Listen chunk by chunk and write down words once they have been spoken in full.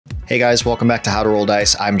Hey guys, welcome back to How to Roll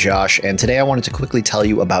Dice. I'm Josh, and today I wanted to quickly tell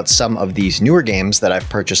you about some of these newer games that I've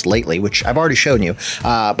purchased lately, which I've already shown you,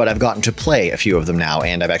 but I've gotten to play a few of them now,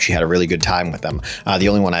 and I've actually had a really good time with them. The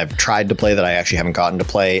only one I've tried to play that I actually haven't gotten to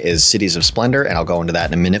play is Cities of Splendor, and I'll go into that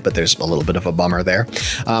in a minute, but there's a little bit of a bummer there.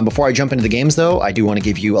 Before I jump into the games, though, I do want to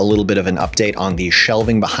give you a little bit of an update on the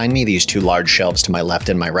shelving behind me, these two large shelves to my left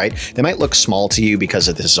and my right. They might look small to you because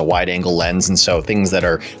this is a wide-angle lens, and so things that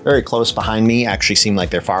are very close behind me actually seem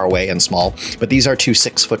like they're far away and small. But these are two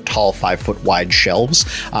 6-foot tall, 5-foot wide shelves,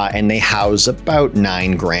 and they house about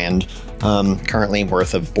 $9,000 currently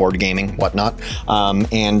worth of board gaming, whatnot,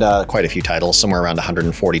 and quite a few titles, somewhere around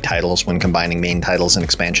 140 titles when combining main titles and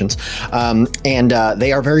expansions.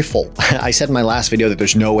 They are very full. I said in my last video that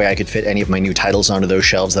there's no way I could fit any of my new titles onto those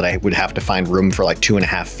shelves, that I would have to find room for like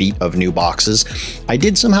 2.5 feet of new boxes. I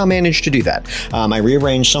did somehow manage to do that. I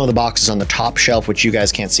rearranged some of the boxes on the top shelf, which you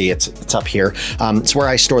guys can't see. It's up here. It's where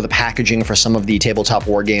I store the packaging for some of the tabletop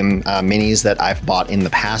war game minis that I've bought in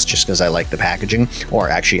the past, just because I like the packaging. Or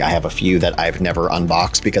actually, I have a few that I've never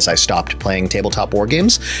unboxed because I stopped playing tabletop war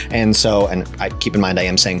games. And I keep in mind, I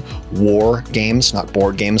am saying war games, not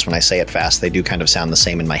board games. When I say it fast, they do kind of sound the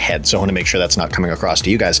same in my head. So I want to make sure that's not coming across to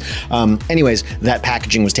you guys. Anyways, that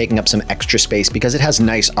packaging was taking up some extra space because it has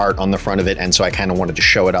nice art on the front of it. And so I kind of wanted to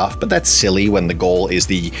show it off, but that's silly when the goal is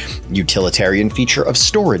the utilitarian feature of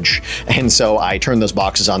storage. And so I turned those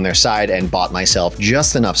boxes on their side and bought myself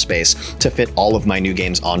just enough space to fit all of my new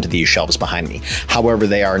games onto these shelves behind me. However,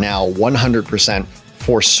 they are now 100%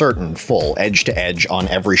 for certain full edge to edge on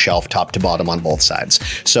every shelf, top to bottom on both sides.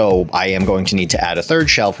 So I am going to need to add a third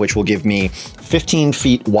shelf, which will give me 15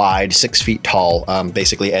 feet wide, 6 feet tall,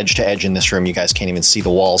 basically edge to edge in this room. You guys can't even see the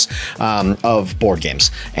walls, of board games.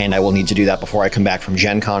 And I will need to do that before I come back from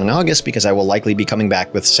Gen Con in August, because I will likely be coming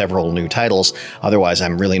back with several new titles. Otherwise,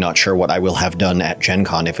 I'm really not sure what I will have done at Gen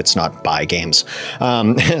Con if it's not buy games.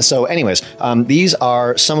 So anyways, these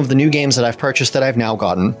are some of the new games that I've purchased that I've now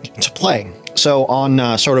gotten to play. So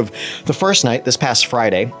on sort of the first night, this past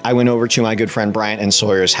Friday, I went over to my good friend Bryant and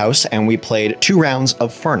Sawyer's house, and we played 2 rounds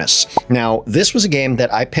of Furnace. Now, this was a game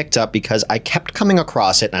that I picked up because I kept coming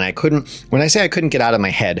across it, and I couldn't, when I say I couldn't get out of my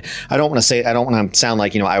head, I don't want to sound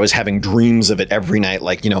like, I was having dreams of it every night,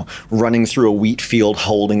 like, running through a wheat field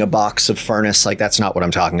holding a box of Furnace. Like, that's not what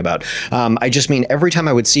I'm talking about. I just mean every time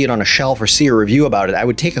I would see it on a shelf or see a review about it, I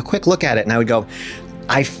would take a quick look at it and I would go,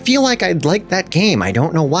 I feel like I'd like that game. I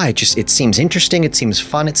don't know why. It seems interesting. It seems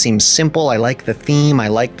fun. It seems simple. I like the theme. I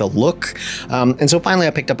like the look. And so finally I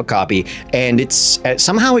picked up a copy, and it's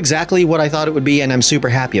somehow exactly what I thought it would be, and I'm super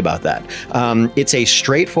happy about that. It's a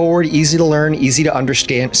straightforward, easy to learn, easy to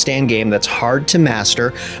understand game that's hard to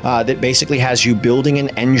master, that basically has you building an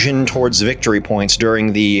engine towards victory points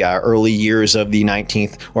during the early years of the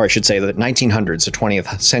 19th, or I should say the 1900s, the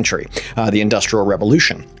 20th century, the Industrial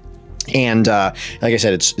Revolution. And like I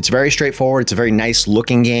said, it's very straightforward. It's a very nice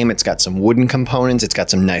looking game. It's got some wooden components. It's got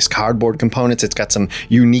some nice cardboard components. It's got some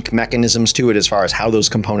unique mechanisms to it as far as how those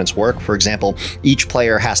components work. For example, each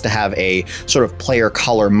player has to have a sort of player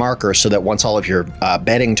color marker, so that once all of your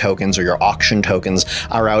betting tokens or your auction tokens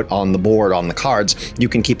are out on the board on the cards, you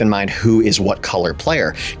can keep in mind who is what color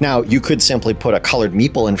player. Now, you could simply put a colored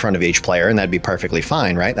meeple in front of each player, and that'd be perfectly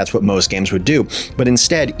fine, right? That's what most games would do. But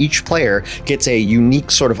instead, each player gets a unique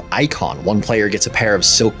sort of icon. One player gets a pair of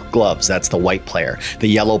silk gloves. That's the white player. The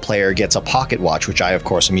yellow player gets a pocket watch, which I, of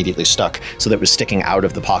course, immediately stuck so that it was sticking out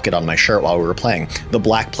of the pocket on my shirt while we were playing. The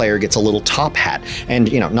black player gets a little top hat,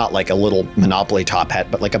 and, not like a little Monopoly top hat,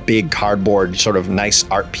 but like a big cardboard sort of nice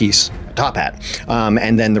art piece top hat.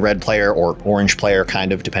 And then the red player, or orange player,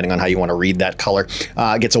 kind of, depending on how you want to read that color,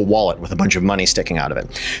 gets a wallet with a bunch of money sticking out of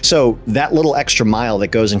it. So that little extra mile that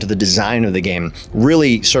goes into the design of the game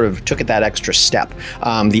really sort of took it that extra step.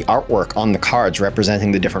 The artwork on the cards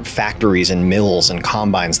representing the different factories and mills and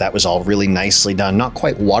combines, that was all really nicely done. Not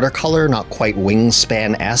quite watercolor, not quite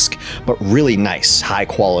Wingspan-esque, but really nice, high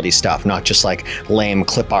quality stuff, not just like lame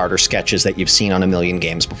clip art or sketches that you've seen on a million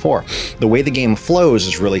games before. The way the game flows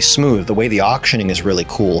is really smooth. The way the auctioning is really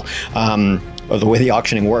cool. or the way the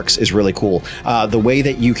auctioning works is really cool. The way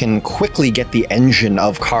that you can quickly get the engine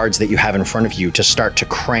of cards that you have in front of you to start to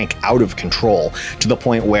crank out of control to the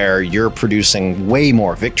point where you're producing way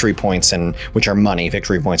more victory points, and which are money.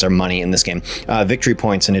 Victory points are money in this game. Victory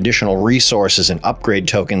points and additional resources and upgrade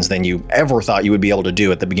tokens than you ever thought you would be able to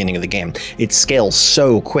do at the beginning of the game. It scales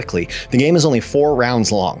so quickly. The game is only 4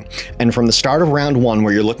 rounds long, and from the start of round 1,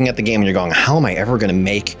 where you're looking at the game and you're going, how am I ever going to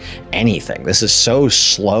make anything? This is so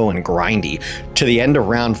slow and grindy, to the end of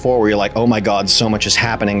round 4 where you're like, oh my God, so much is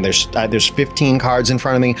happening. There's 15 cards in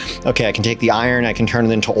front of me. Okay, I can take the iron, I can turn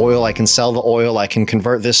it into oil, I can sell the oil, I can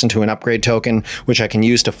convert this into an upgrade token, which I can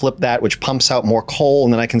use to flip that, which pumps out more coal,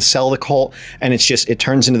 and then I can sell the coal, and it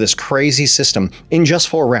turns into this crazy system in just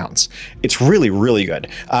 4 rounds. It's really, really good.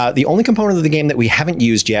 The only component of the game that we haven't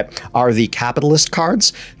used yet are the capitalist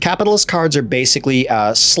cards. Capitalist cards are basically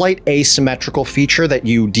a slight asymmetrical feature that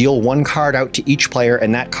you deal 1 card out to each player,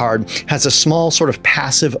 and that card has a small sort of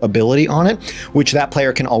passive ability on it, which that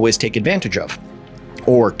player can always take advantage of,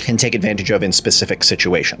 or can take advantage of in specific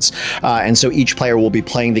situations. And so each player will be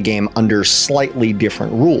playing the game under slightly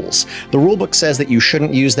different rules. The rulebook says that you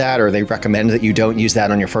shouldn't use that, or they recommend that you don't use that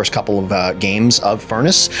on your first couple of games of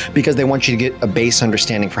Furnace, because they want you to get a base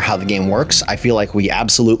understanding for how the game works. I feel like we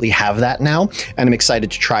absolutely have that now, and I'm excited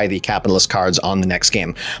to try the capitalist cards on the next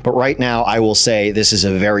game. But right now, I will say this is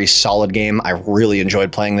a very solid game. I really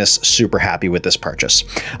enjoyed playing this, super happy with this purchase.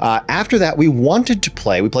 After that, we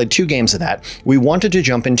played 2 games of that. We wanted to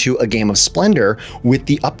jump into a game of Splendor with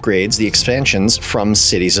the upgrades, the expansions from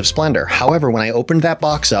Cities of Splendor. However, when I opened that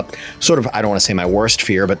box up, sort of, I don't want to say my worst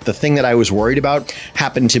fear, but the thing that I was worried about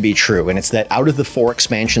happened to be true. And it's that out of the 4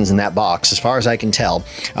 expansions in that box, as far as I can tell,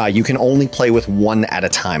 you can only play with 1 at a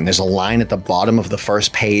time. There's a line at the bottom of the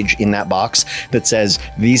first page in that box that says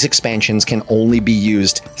these expansions can only be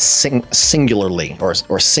used singularly or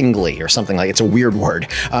singly or something like. It's a weird word.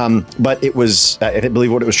 But it was, I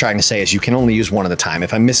believe what it was trying to say is you can only use 1 at a time.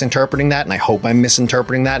 If I'm misinterpreting that, and I hope I'm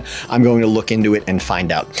misinterpreting that, I'm going to look into it and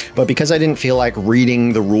find out. But because I didn't feel like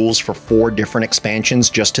reading the rules for 4 different expansions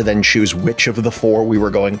just to then choose which of the 4 we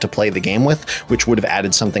were going to play the game with, which would have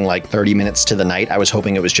added something like 30 minutes to the night, I was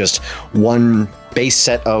hoping it was just one base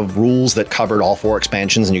set of rules that covered all 4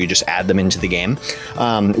 expansions and you could just add them into the game.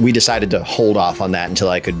 We decided to hold off on that until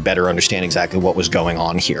I could better understand exactly what was going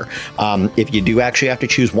on here. If you do actually have to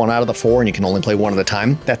choose 1 out of the 4 and you can only play 1 at a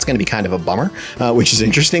time, that's going to be kind of a bummer, which is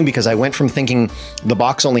interesting because I went from thinking the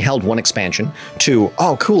box only held 1 expansion to,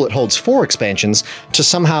 oh cool, it holds 4 expansions, to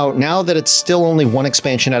somehow now that it's still only 1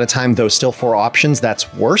 expansion at a time, though still 4 options,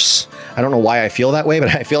 that's worse. I don't know why I feel that way,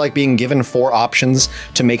 but I feel like being given 4 options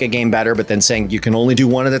to make a game better, but then saying you can only do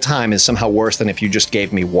 1 at a time is somehow worse than if you just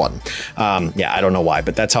gave me 1. Yeah, I don't know why,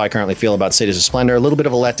 but that's how I currently feel about Cities of Splendor. A little bit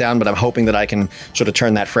of a letdown, but I'm hoping that I can sort of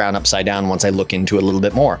turn that frown upside down once I look into it a little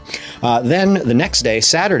bit more. Then the next day,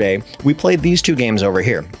 Saturday, we played these 2 games over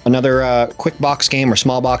here. Another quick box game or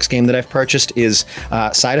small box game that I've purchased is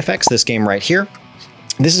Side Effects, this game right here.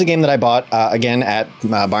 This is a game that I bought, again, at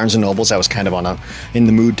Barnes & Noble's. I was kind of in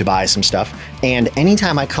the mood to buy some stuff. And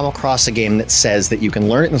anytime I come across a game that says that you can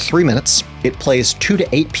learn it in 3 minutes, it plays 2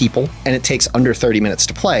 to 8 people, and it takes under 30 minutes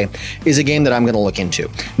to play, is a game that I'm going to look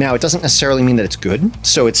into. Now, it doesn't necessarily mean that it's good,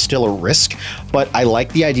 so it's still a risk, but I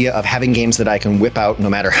like the idea of having games that I can whip out no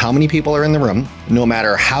matter how many people are in the room, no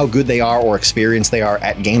matter how good they are or experienced they are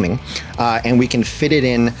at gaming, and we can fit it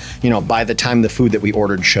in, by the time the food that we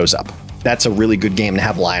ordered shows up. That's a really good game to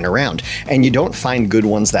have lying around. And you don't find good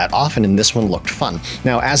ones that often, and this one looked fun.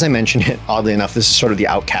 Now, as I mentioned it, oddly enough, this is sort of the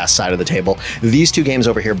Outcast side of the table. These 2 games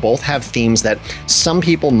over here both have themes that some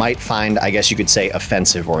people might find, I guess you could say,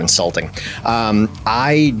 offensive or insulting.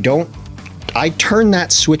 I turn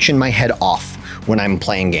that switch in my head off when I'm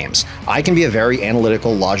playing games. I can be a very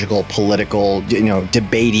analytical, logical, political,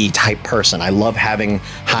 debatey type person. I love having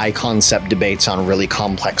high concept debates on really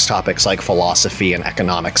complex topics like philosophy and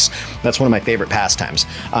economics. That's one of my favorite pastimes.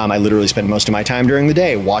 I literally spend most of my time during the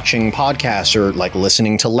day watching podcasts or like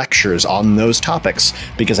listening to lectures on those topics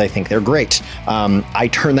because I think they're great. I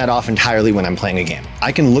turn that off entirely when I'm playing a game.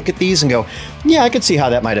 I can look at these and go, yeah, I could see how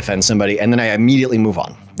that might offend somebody, and then I immediately move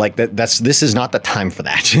on. Like this is not the time for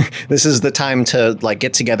that. This is the time to like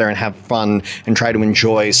get together and have fun and try to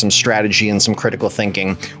enjoy some strategy and some critical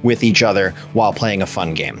thinking with each other while playing a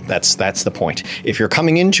fun game. That's the point. If you're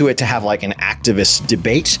coming into it to have like an activist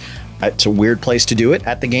debate, it's a weird place to do it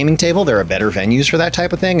at the gaming table. There are better venues for that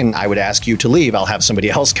type of thing, and I would ask you to leave. I'll have somebody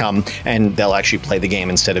else come, and they'll actually play the game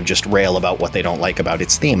instead of just rail about what they don't like about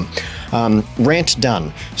its theme. Rant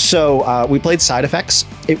done. So we played Side Effects.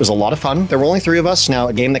 It was a lot of fun. There were only 3 of us. Now,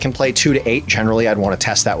 a game that can play 2 to 8, generally I'd want to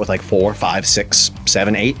test that with like 4, 5, 6,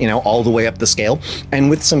 7, 8, all the way up the scale. And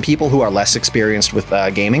with some people who are less experienced with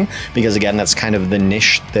gaming, because again, that's kind of the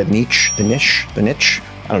niche,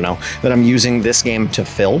 I don't know, that I'm using this game to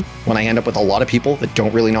fill when I end up with a lot of people that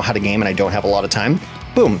don't really know how to game and I don't have a lot of time.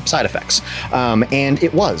 boom, side effects. And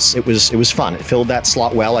it was fun. It filled that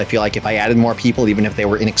slot well. I feel like if I added more people, even if they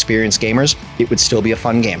were inexperienced gamers, it would still be a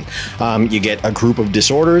fun game. You get a group of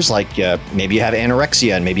disorders, like maybe you have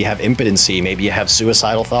anorexia, and maybe you have impotency, maybe you have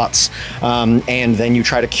suicidal thoughts, and then you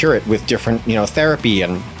try to cure it with different, therapy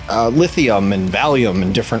and lithium and Valium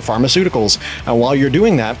and different pharmaceuticals. And while you're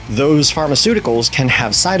doing that, those pharmaceuticals can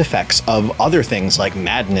have side effects of other things like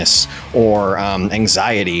madness or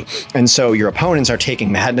anxiety. And so your opponents are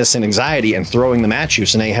taking madness and anxiety and throwing them at you.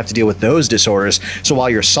 So now you have to deal with those disorders. So while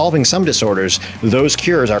you're solving some disorders, those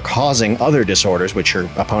cures are causing other disorders, which your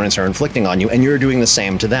opponents are inflicting on you, and you're doing the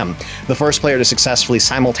same to them. The first player to successfully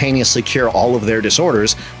simultaneously cure all of their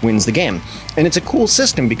disorders wins the game. And it's a cool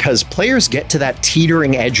system because players get to that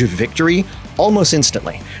teetering edge of victory almost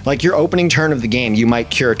instantly. Like your opening turn of the game, you might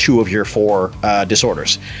cure 2 of your 4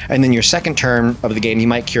 disorders. And then your second turn of the game, you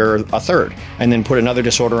might cure a third, and then put another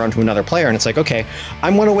disorder onto another player. And it's like, okay,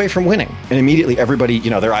 I'm 1 away from winning. And immediately everybody,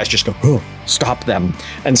 their eyes just go, oh, stop them.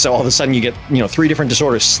 And so all of a sudden you get, 3 different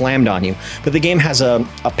disorders slammed on you. But the game has a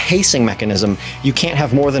pacing mechanism. You can't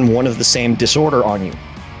have more than 1 of the same disorder on you.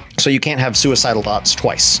 So you can't have suicidal thoughts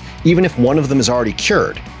twice. Even if one of them is already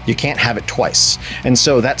cured, you can't have it twice. And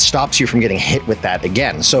so that stops you from getting hit with that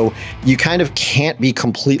again. So you kind of can't be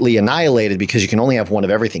completely annihilated because you can only have 1 of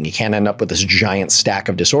everything. You can't end up with this giant stack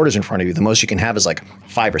of disorders in front of you. The most you can have is like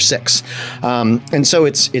 5 or 6. And so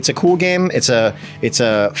it's a cool game. It's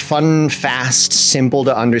a fun, fast, simple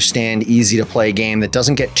to understand, easy to play game that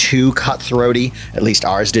doesn't get too cutthroaty. At least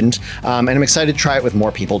ours didn't. And I'm excited to try it with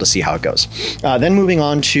more people to see how it goes. Then moving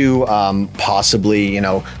on to possibly,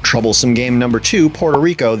 troublesome game number 2, Puerto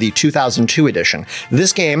Rico, the 2002 edition.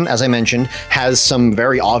 This game, as I mentioned, has some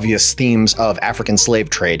very obvious themes of African slave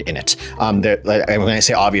trade in it. When I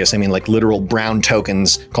say obvious, I mean like literal brown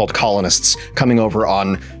tokens called colonists coming over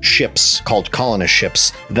on ships called colonist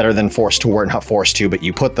ships that are then forced to, or not forced to, but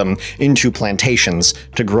you put them into plantations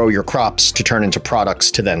to grow your crops to turn into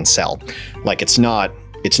products to then sell. Like it's not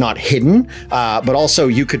hidden, but also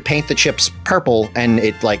you could paint the chips purple and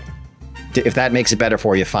it like, if that makes it better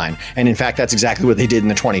for you, fine. And in fact, that's exactly what they did in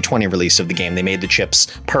the 2020 release of the game. They made the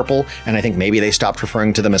chips purple, and I think maybe they stopped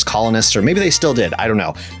referring to them as colonists, or maybe they still did. I don't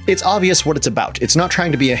know. It's obvious what it's about. It's not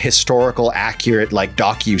trying to be a historical, accurate, like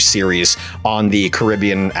docu-series on the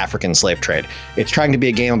Caribbean African slave trade. It's trying to be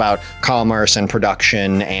a game about commerce and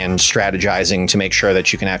production and strategizing to make sure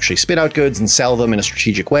that you can actually spit out goods and sell them in a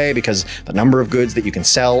strategic way, because the number of goods that you can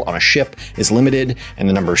sell on a ship is limited, and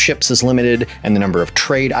the number of ships is limited, and the number of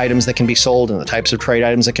trade items that can be sold and the types of trade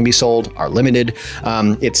items that can be sold are limited.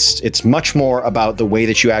 It's much more about the way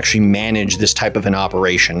that you actually manage this type of an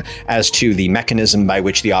operation as to the mechanism by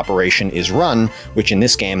which the operation is run, which in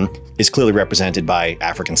this game is clearly represented by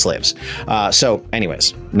African slaves. So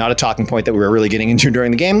anyways, not a talking point that we were really getting into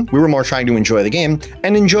during the game. We were more trying to enjoy the game,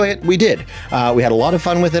 and enjoy it we did. We had a lot of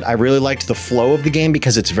fun with it. I really liked the flow of the game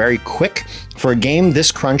because it's very quick. For a game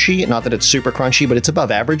this crunchy, not that it's super crunchy, but it's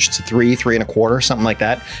above average. It's a 3.25, something like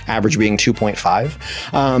that. Average being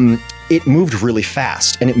 2.5. It moved really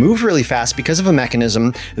fast, and it moved really fast because of a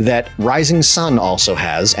mechanism that Rising Sun also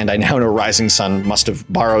has, and I now know Rising Sun must have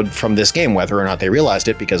borrowed from this game, whether or not they realized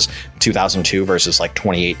it, because 2002 versus like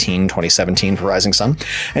 2018, 2017 for Rising Sun,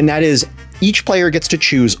 and that is each player gets to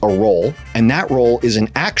choose a role, and that role is an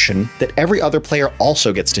action that every other player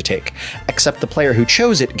also gets to take, except the player who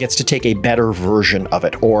chose it gets to take a better version of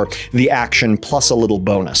it, or the action plus a little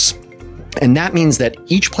bonus. And that means that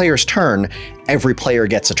each player's turn, every player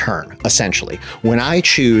gets a turn, essentially. When I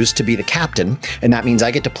choose to be the captain, and that means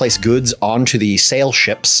I get to place goods onto the sail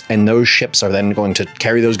ships, and those ships are then going to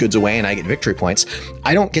carry those goods away and I get victory points,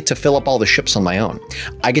 I don't get to fill up all the ships on my own.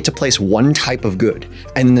 I get to place one type of good,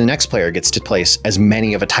 and then the next player gets to place as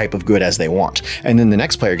many of a type of good as they want. And then the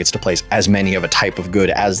next player gets to place as many of a type of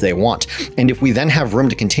good as they want. And if we then have room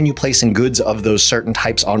to continue placing goods of those certain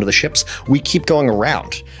types onto the ships, we keep going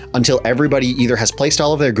around until everybody either has placed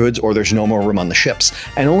all of their goods or there's no more room on the ships.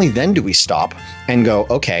 And only then do we stop and go,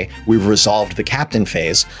 okay, we've resolved the captain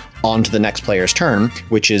phase, on to the next player's turn,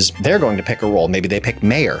 which is they're going to pick a role. Maybe they pick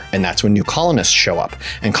mayor, and that's when new colonists show up.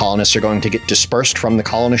 And colonists are going to get dispersed from the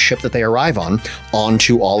colonist ship that they arrive on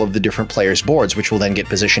onto all of the different players' boards, which will then get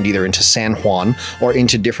positioned either into San Juan or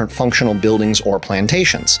into different functional buildings or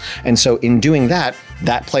plantations. And so in doing that,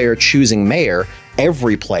 that player choosing mayor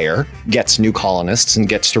every player gets new colonists and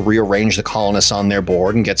gets to rearrange the colonists on their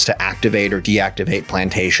board and gets to activate or deactivate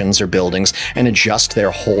plantations or buildings and adjust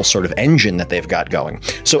their whole sort of engine that they've got going.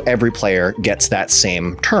 So every player gets that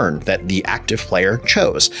same turn that the active player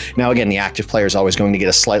chose. Now, again, the active player is always going to get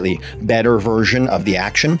a slightly better version of the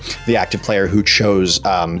action. The active player who chose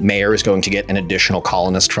mayor is going to get an additional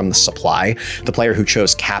colonist from the supply. The player who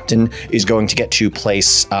chose captain is going to get to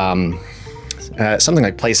place something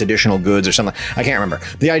like place additional goods or something. I can't remember.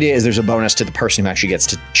 The idea is there's a bonus to the person who actually gets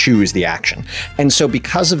to choose the action. And so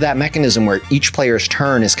because of that mechanism where each player's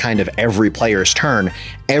turn is kind of every player's turn,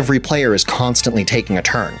 every player is constantly taking a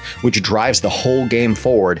turn, which drives the whole game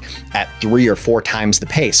forward at 3 or 4 times the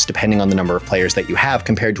pace, depending on the number of players that you have,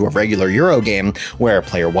 compared to a regular Euro game where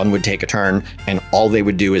player 1 would take a turn and all they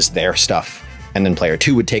would do is their stuff. And then player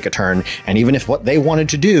 2 would take a turn, and even if what they wanted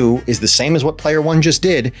to do is the same as what player 1 just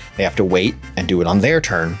did, they have to wait and do it on their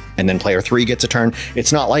turn, and then player 3 gets a turn.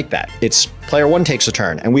 It's not like that. It's player 1 takes a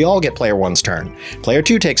turn, and we all get player 1's turn. Player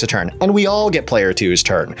 2 takes a turn, and we all get player 2's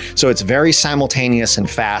turn. So it's very simultaneous and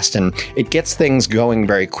fast, and it gets things going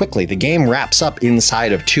very quickly. The game wraps up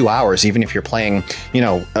inside of 2 hours, even if you're playing, you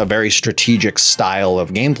know, a very strategic style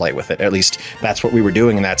of gameplay with it. At least that's what we were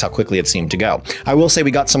doing, and that's how quickly it seemed to go. I will say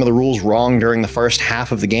we got some of the rules wrong during the first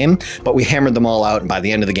half of the game, but we hammered them all out, and by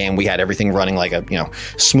the end of the game we had everything running like a, you know,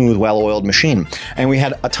 smooth, well-oiled machine, and we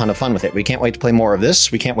had a ton of fun with it. We can't wait to play more of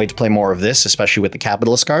this. We can't wait to play more of this, especially with the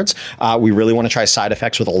capitalist cards. We really want to try side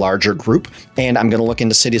effects with a larger group, and I'm going to look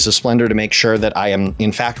into Cities of Splendor to make sure that I am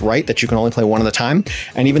in fact right, that you can only play one at a time,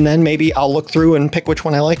 and even then maybe I'll look through and pick which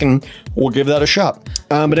one I like and we'll give that a shot.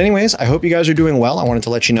 But anyways, I hope you guys are doing well. I wanted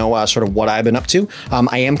to let you know sort of what I've been up to.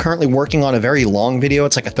 I am currently working on a very long video.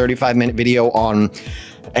 It's like a 35-minute video on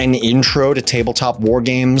an intro to tabletop war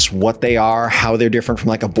games, what they are, how they're different from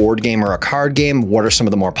like a board game or a card game, what are some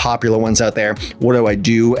of the more popular ones out there, what do I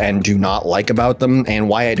do and do not like about them, and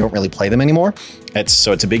why I don't really play them anymore.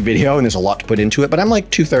 So it's a big video and there's a lot to put into it, but I'm like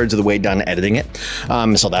 2/3 of the way done editing it,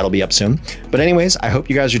 so that'll be up soon. But anyways, I hope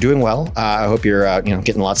you guys are doing well. I hope you're you know,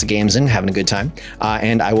 getting lots of games in, having a good time,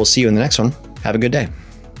 and I will see you in the next one. Have a good day.